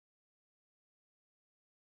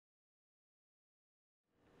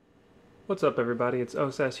What's up everybody, it's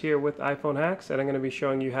OSAS here with iPhone Hacks, and I'm going to be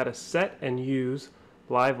showing you how to set and use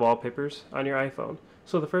live wallpapers on your iPhone.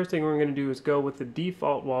 So the first thing we're going to do is go with the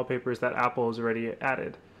default wallpapers that Apple has already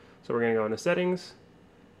added. So we're going to go into Settings,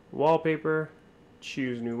 Wallpaper,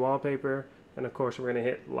 choose New Wallpaper, and of course we're going to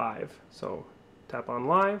hit Live. So tap on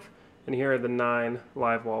Live, and here are the 9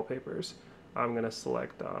 live wallpapers. I'm going to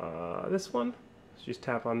select this one, so just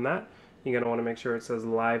tap on that. You're going to want to make sure it says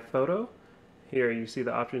Live Photo. Here you see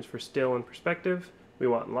the options for still and perspective. We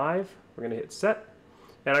want live. We're going to hit set.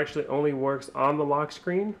 It actually only works on the lock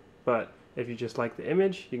screen, but if you just like the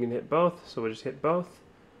image, you can hit both. So we'll just hit both.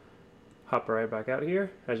 Hop right back out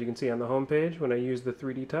here. As you can see on the home page, when I use the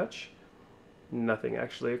 3D touch, nothing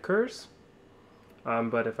actually occurs.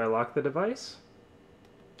 But if I lock the device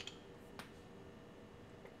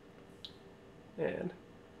and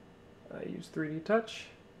I use 3D touch,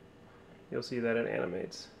 you'll see that it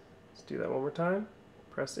animates. Let's do that one more time.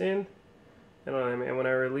 Press in, and when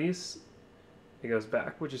I release, it goes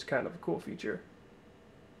back, which is kind of a cool feature.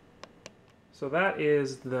 So that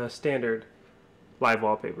is the standard live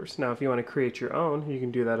wallpapers. Now if you want to create your own, you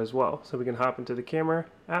can do that as well. So we can hop into the camera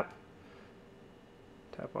app,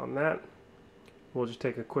 tap on that. We'll just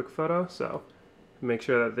take a quick photo. So make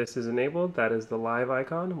sure that this is enabled. That is the live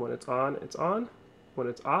icon. When it's on, it's on. When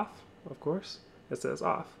it's off, of course, it says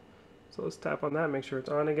off. So let's tap on that, make sure it's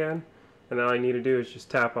on again. And then all I need to do is just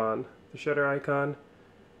tap on the shutter icon.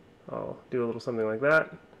 I'll do a little something like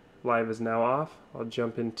that. Live is now off. I'll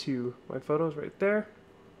jump into my photos right there.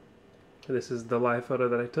 This is the live photo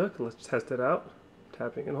that I took. Let's test it out.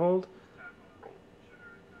 Tapping and hold.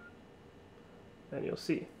 And you'll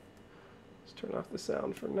see. Let's turn off the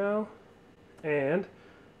sound for now. And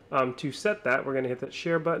to set that, we're going to hit that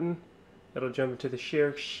share button. It'll jump into the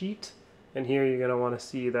share sheet. And here you're going to want to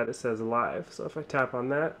see that it says live. So if I tap on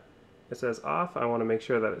that, it says off. I want to make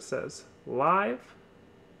sure that it says live.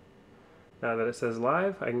 Now that it says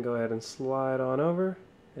live, I can go ahead and slide on over.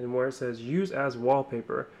 And where it says use as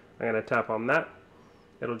wallpaper, I'm going to tap on that.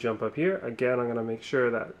 It'll jump up here. Again, I'm going to make sure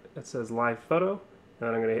that it says live photo. And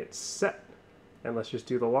then I'm going to hit set. And let's just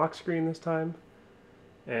do the lock screen this time.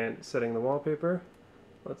 And setting the wallpaper.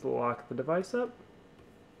 Let's lock the device up.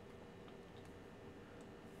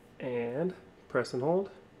 And press and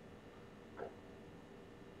hold.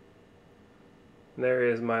 And there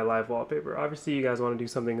is my live wallpaper. Obviously you guys want to do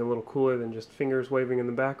something a little cooler than just fingers waving in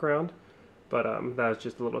the background, but that was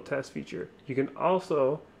just a little test feature. You can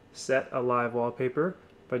also set a live wallpaper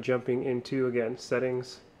by jumping into, again,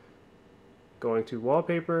 settings, going to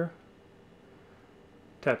wallpaper,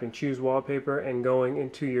 tapping choose wallpaper, and going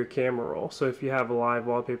into your camera roll. So if you have live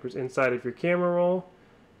wallpapers inside of your camera roll,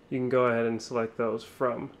 you can go ahead and select those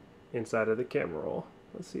from inside of the camera roll.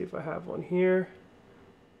 Let's see if I have one here.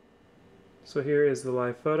 So here is the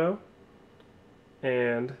live photo,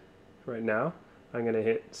 and right now I'm going to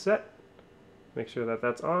hit set, make sure that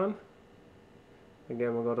that's on.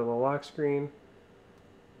 Again, we'll go to the lock screen,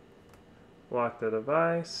 lock the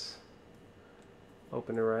device,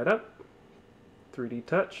 open it right up, 3D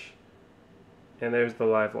touch, and there's the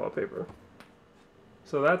live wallpaper.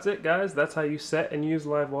 So that's it guys, that's how you set and use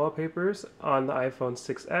live wallpapers on the iPhone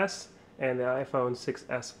 6s and the iPhone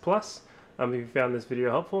 6s Plus. If you found this video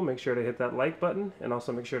helpful, make sure to hit that like button and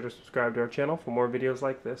also make sure to subscribe to our channel for more videos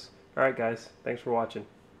like this. Alright guys, thanks for watching.